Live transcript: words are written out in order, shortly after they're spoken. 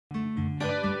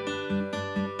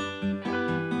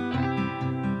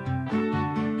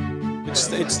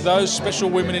It's those special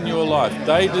women in your life.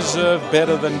 They deserve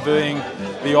better than being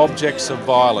the objects of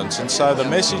violence. And so the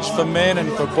message for men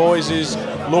and for boys is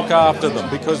look after them,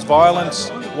 because violence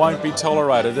won't be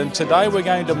tolerated. And today we're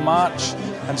going to march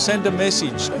and send a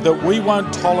message that we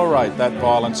won't tolerate that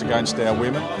violence against our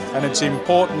women. And it's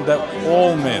important that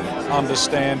all men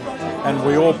understand, and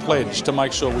we all pledge to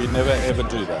make sure we never ever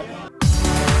do that.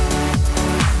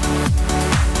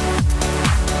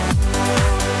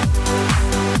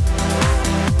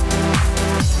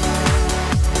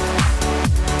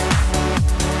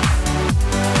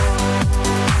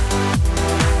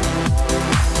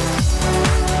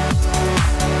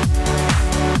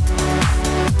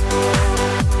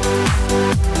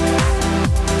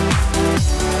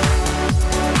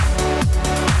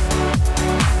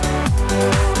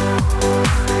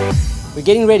 We're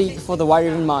getting ready for the White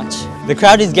Ribbon March. The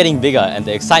crowd is getting bigger and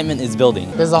the excitement is building.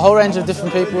 There's a whole range of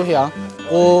different people here,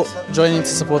 all joining to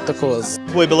support the cause.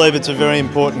 We believe it's a very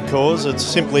important cause. It's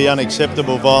simply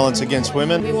unacceptable violence against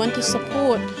women. We want to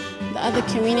support the other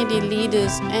community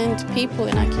leaders and people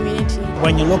in our community.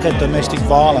 When you look at domestic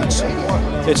violence,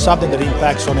 it's something that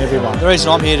impacts on everyone. The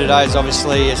reason I'm here today is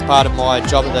obviously as part of my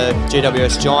job at the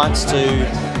GWS Giants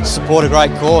to support a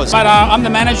great cause. But I'm the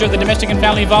manager of the Domestic and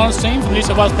Family Violence team from New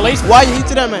South Wales Police. Why are you here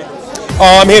today, mate?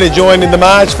 Oh, I'm here to join in the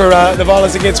march for the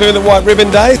Violence Against Women, the White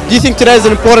Ribbon Day. Do you think today is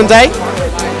an important day?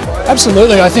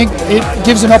 Absolutely, I think it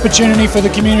gives an opportunity for the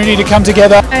community to come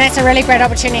together. And it's a really great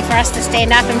opportunity for us to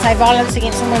stand up and say violence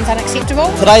against women is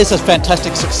unacceptable. Today is a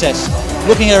fantastic success.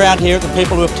 Looking around here at the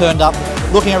people who have turned up,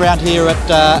 looking around here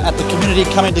at the community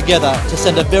coming together to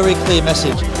send a very clear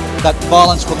message that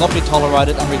violence will not be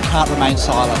tolerated and we can't remain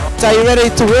silent. So are you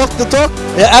ready to walk the talk?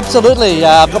 Yeah, absolutely.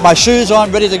 I've got my shoes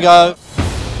on, ready to go.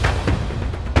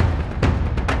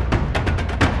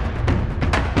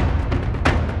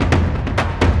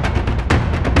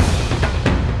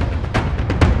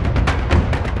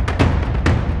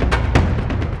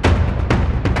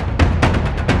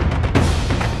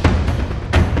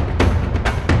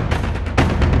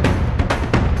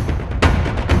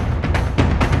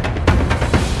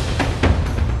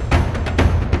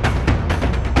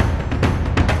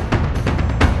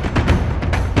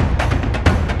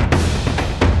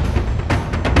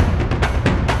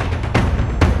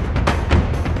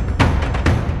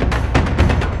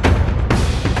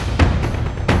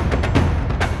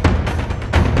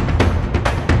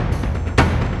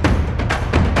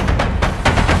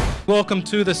 Welcome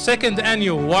to the second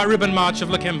annual White Ribbon March of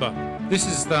Lakemba. This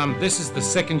is the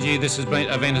second year this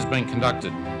event has been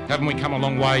conducted. Haven't we come a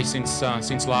long way since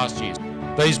last year?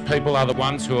 These people are the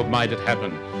ones who have made it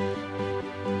happen.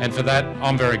 And for that,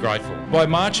 I'm very grateful. By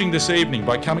marching this evening,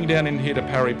 by coming down in here to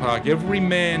Parry Park, every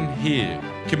man here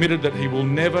committed that he will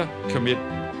never commit,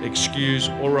 excuse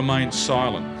or remain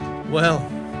silent. Well,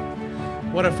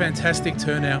 what a fantastic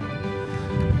turnout.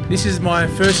 This is my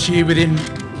first year within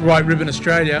White Ribbon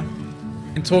Australia.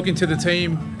 And talking to the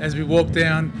team as we walk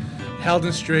down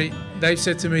Halden Street, they've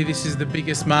said to me this is the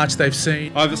biggest march they've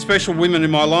seen. I have special women in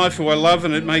my life who I love,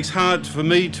 and it makes hard for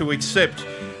me to accept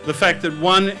the fact that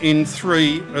 1 in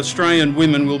 3 Australian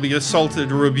women will be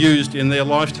assaulted or abused in their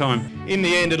lifetime. In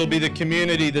the end, it'll be the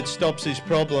community that stops this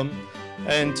problem,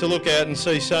 and to look out and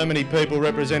see so many people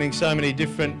representing so many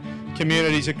different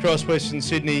communities across Western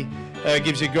Sydney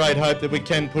gives you great hope that we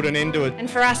can put an end to it. And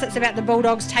for us it's about the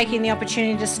Bulldogs taking the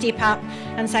opportunity to step up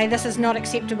and say this is not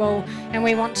acceptable, and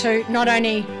we want to not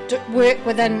only work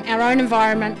within our own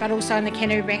environment but also in the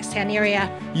Canterbury-Bankstown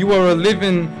area. You are a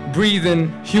living,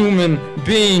 breathing human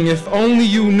being. If only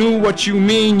you knew what you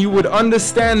mean, you would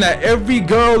understand that every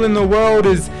girl in the world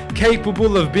is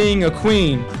capable of being a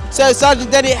queen. So Sergeant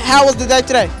Danny, how was the day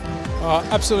today?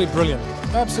 Absolutely brilliant.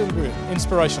 Absolutely brilliant.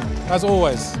 Inspirational, as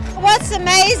always. What's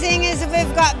amazing is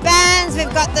we've got bands,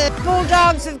 we've got the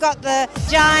Bulldogs, we've got the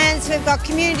Giants, we've got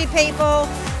community people,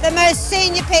 the most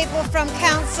senior people from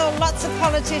council, lots of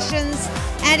politicians,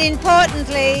 and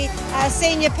importantly,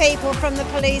 senior people from the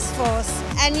police force,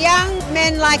 and young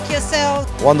men like yourself.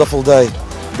 Wonderful day.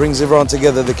 Brings everyone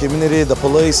together, the community, the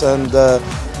police and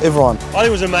everyone. I think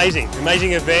it was amazing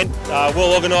event,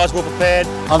 well organised, well prepared.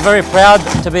 I'm very proud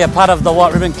to be a part of the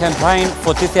White Ribbon campaign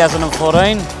for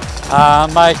 2014.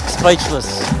 Mate,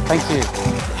 speechless. Thank you.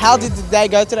 How did the day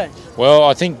go today? Well,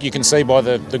 I think you can see by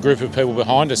the group of people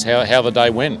behind us how the day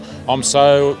went. I'm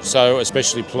so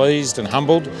especially pleased and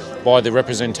humbled by the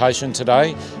representation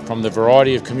today from the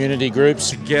variety of community groups.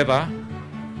 Together,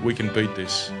 we can beat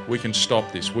this, we can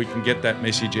stop this, we can get that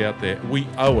message out there. We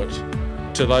owe it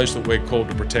to those that we're called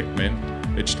to protect, men,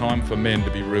 It's time for men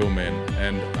to be real men,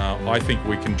 and I think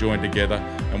we can join together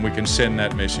and we can send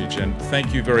that message. And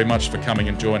thank you very much for coming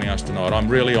and joining us tonight. I'm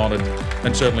really honoured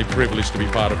and certainly privileged to be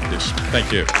part of this.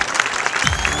 Thank you.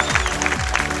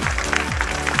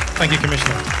 Thank you,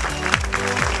 Commissioner.